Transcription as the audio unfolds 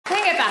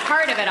the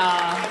heart of it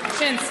all. You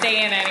shouldn't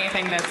stay in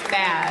anything that's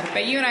bad.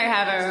 But you and I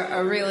have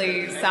a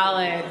really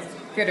solid,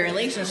 good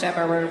relationship,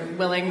 or we're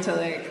willing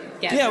to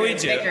get yeah, we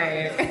do.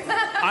 bickering.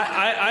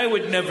 I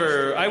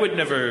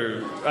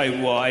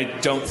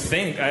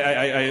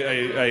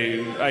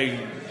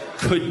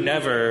could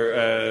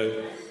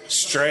never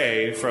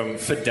stray from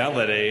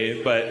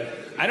fidelity, but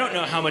I don't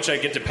know how much I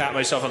get to pat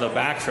myself on the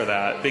back for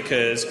that,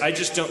 because I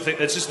just don't think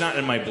that's just not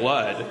in my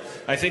blood.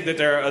 I think that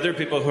there are other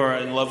people who are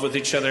in love with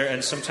each other,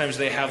 and sometimes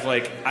they have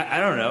I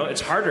don't know,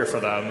 it's harder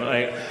for them.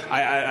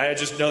 I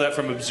just know that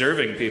from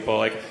observing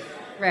people.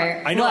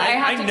 Right. I know. Well,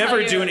 I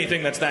never do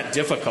anything that's that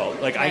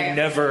difficult. Right. I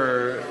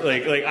never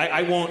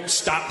I won't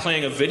stop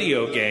playing a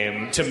video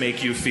game to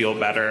make you feel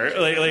better.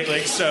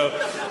 So,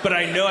 but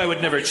I know I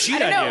would never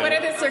cheat on you. I don't know. What are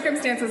the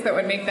circumstances that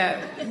would make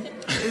that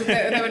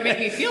would make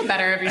me feel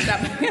better if you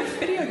stopped playing a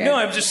video game? No,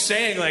 I'm just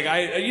saying.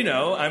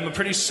 I'm a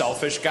pretty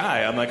selfish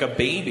guy. I'm like a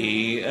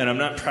baby, and I'm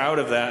not proud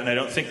of that, and I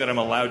don't think that I'm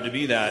allowed to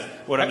be that.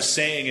 What I'm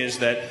saying is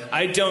that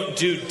I don't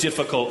do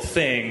difficult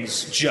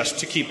things just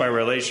to keep our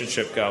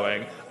relationship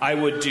going. I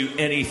would do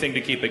anything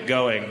to keep it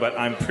going, but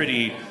I'm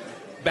pretty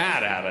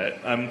bad at it.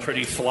 I'm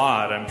pretty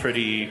flawed. I'm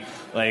pretty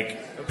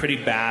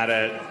bad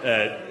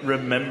at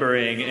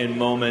remembering in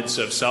moments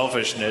of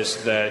selfishness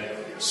that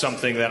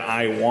something that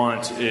I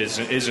want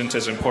isn't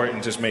as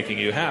important as making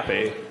you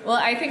happy. Well,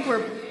 I think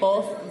we're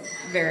both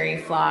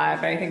very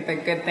flawed, but I think the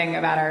good thing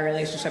about our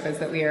relationship is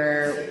that we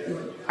are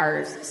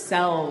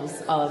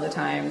ourselves all of the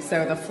time.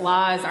 So the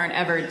flaws aren't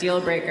ever deal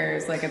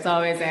breakers. It's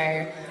always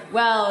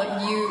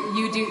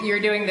you're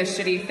doing this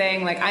shitty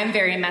thing. I'm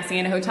very messy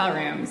in hotel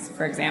rooms,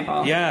 for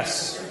example.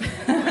 Yes.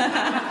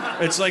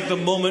 It's like the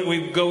moment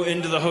we go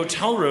into the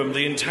hotel room,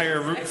 the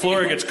entire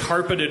floor gets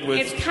carpeted with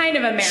it's kind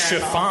of a miracle.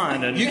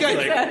 Chiffon. And you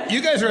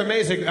guys are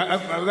amazing.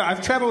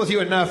 I've traveled with you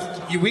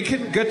enough. We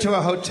can get to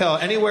a hotel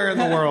anywhere in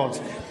the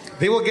world.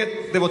 They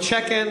will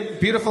check in,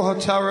 beautiful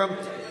hotel room.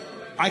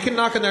 I can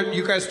knock on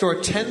you guys' door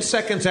 10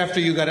 seconds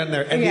after you got in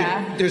there,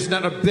 and there's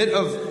not a bit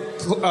of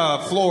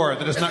floor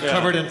that is not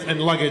covered in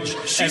luggage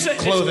and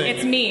clothing.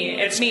 It's me.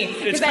 It's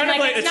kind of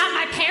it's not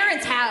my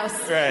parents' house.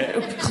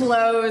 Right.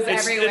 Clothes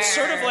everywhere.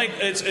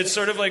 It's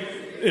sort of like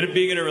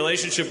being in a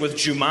relationship with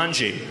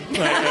Jumanji.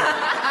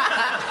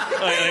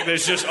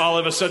 There's just all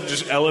of a sudden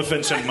just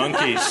elephants and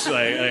monkeys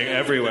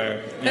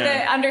everywhere. Yeah. But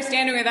the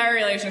understanding with our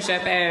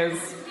relationship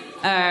is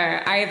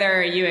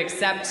either you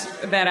accept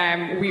that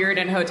I'm weird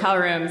in hotel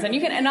rooms,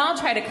 and I'll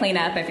try to clean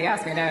up if you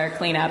ask me to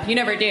clean up. You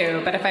never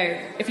do, but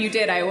if you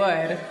did, I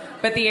would.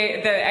 But the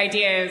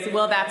idea is,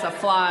 well, that's a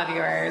flaw of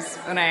yours,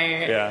 and I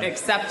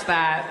accept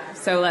that,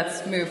 so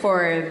let's move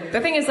forward. The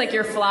thing is,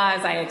 your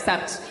flaws, I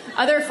accept.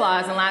 Other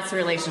flaws in lots of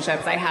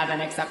relationships I haven't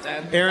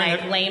accepted.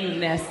 Erin,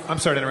 lameness. I'm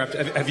sorry to interrupt.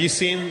 Have you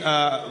seen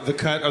the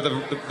cut, or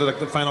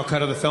the final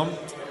cut of the film?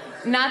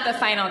 Not the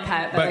final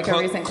cut, but a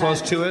recent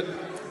close cut. to it?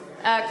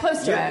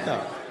 Close to it. No.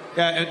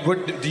 Yeah, and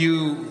what do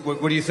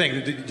you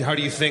think? How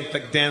do you think,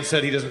 like Dan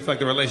said, he doesn't feel like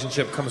the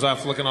relationship comes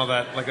off looking all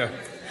that like a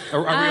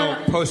real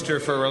poster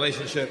for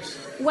relationships?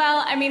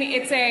 Well, I mean,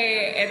 it's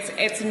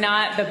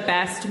not the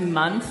best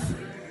month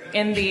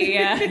in the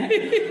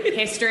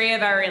history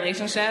of our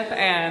relationship,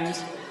 and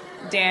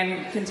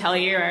Dan can tell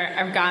you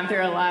I've gone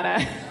through a lot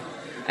of...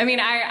 I mean,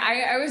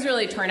 I was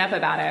really torn up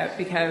about it,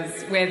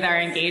 because with our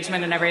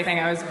engagement and everything,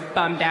 I was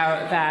bummed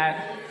out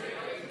that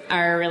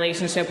our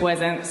relationship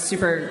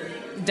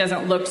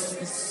doesn't look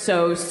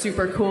so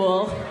super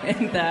cool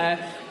in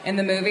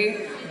the movie.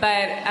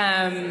 But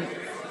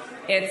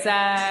it's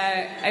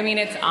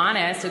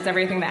honest. It's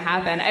everything that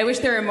happened. I wish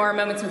there were more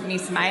moments with me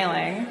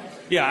smiling.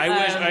 Yeah,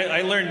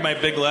 I learned my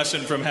big lesson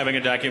from having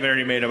a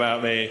documentary made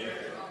about me,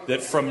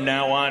 that from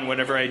now on,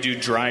 whenever I do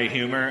dry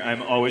humor,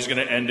 I'm always going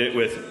to end it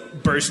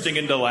with bursting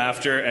into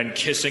laughter and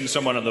kissing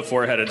someone on the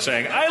forehead and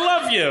saying, "I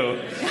love you,"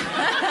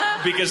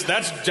 because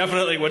that's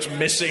definitely what's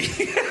missing.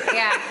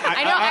 Yeah,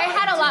 I know. I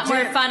had a lot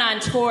more fun on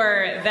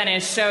tour than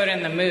is showed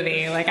in the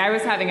movie. I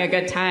was having a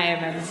good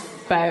time,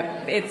 but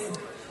it's...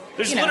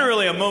 There's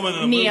literally a moment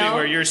in the movie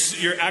where you're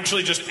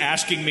actually just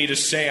asking me to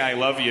say I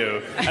love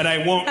you, and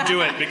I won't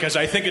do it because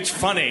I think it's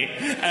funny,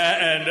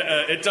 and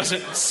it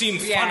doesn't seem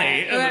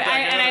funny. And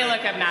I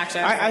look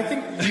obnoxious. I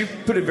think you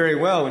put it very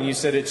well when you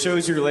said it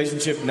shows your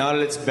relationship not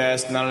at its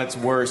best, not at its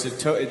worst.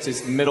 It's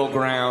this middle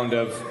ground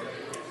of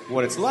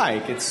what it's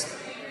like.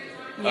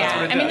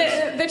 Yeah, I mean,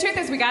 the truth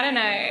is we got in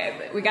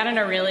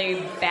a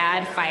really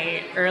bad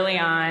fight early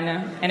on,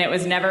 and it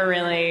was never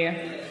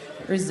really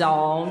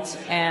resolved.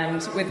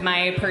 And with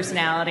my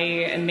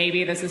personality, and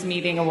maybe this is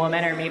me being a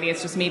woman, or maybe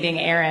it's just me being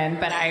Erin,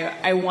 but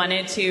I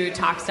wanted to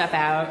talk stuff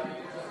out.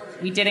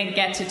 We didn't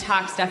get to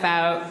talk stuff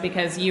out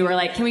because you were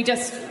like, can we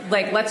just,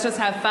 let's just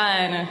have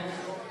fun?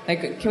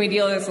 Can we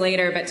deal with this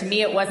later? But to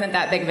me, it wasn't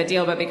that big of a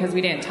deal. But because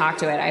we didn't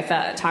talk about it,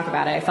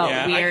 I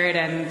felt weird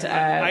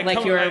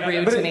and you were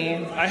rude to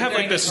me. I have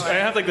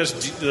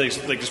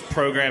this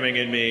programming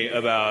in me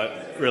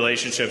about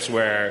relationships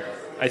where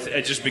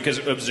I just because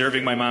of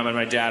observing my mom and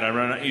my dad, I'm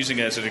not using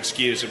it as an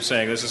excuse of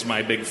saying this is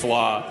my big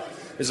flaw.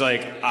 Is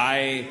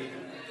I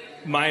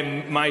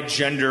my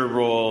gender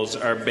roles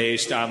are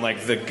based on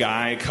like the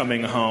guy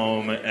coming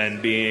home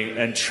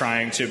and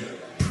trying to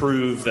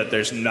prove that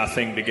there's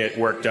nothing to get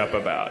worked up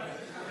about.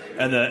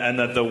 And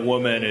that the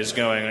woman is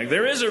going like,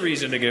 there is a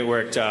reason to get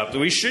worked up.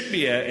 We should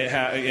be,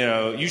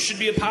 you should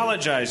be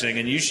apologizing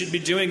and you should be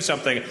doing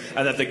something.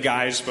 And that the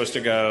guy is supposed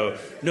to go,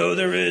 no,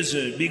 there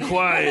isn't. Be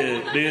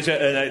quiet.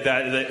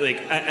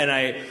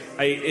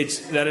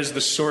 That is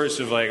the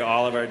source of like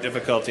all of our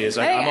difficulty. Is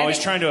like, I'm always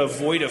trying to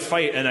avoid a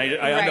fight, and I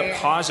end up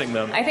causing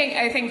them. I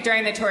think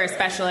during the tour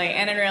especially,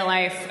 and in real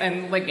life,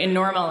 and like in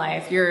normal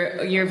life,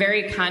 you're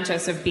very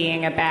conscious of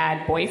being a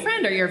bad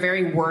boyfriend, or you're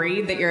very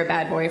worried that you're a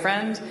bad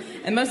boyfriend.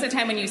 And most of the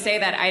time when you say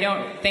that, I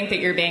don't think that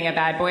you're being a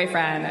bad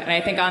boyfriend. And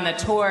I think on the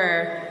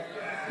tour,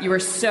 you were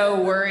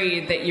so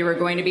worried that you were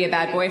going to be a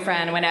bad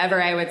boyfriend.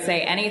 Whenever I would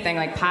say anything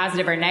like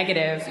positive or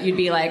negative, you'd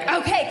be like,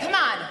 okay, come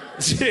on.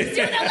 Let's do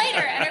that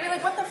later. And I'd be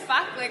like, what the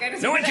fuck? Like, I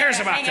just no one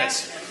cares about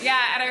this.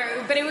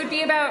 Yeah, but it would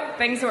be about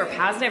things that were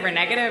positive or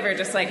negative or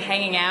just like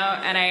hanging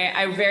out. And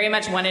I very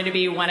much wanted to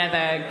be one of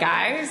the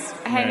guys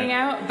hanging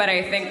out. But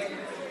I think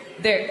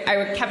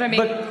I kept on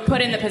being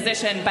put in the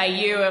position by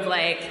you of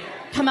like,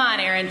 come on,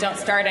 Erin, don't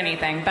start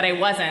anything. But I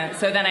wasn't.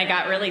 So then I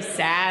got really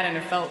sad and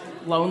it felt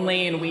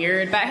lonely and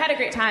weird. But I had a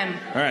great time.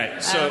 All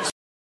right. So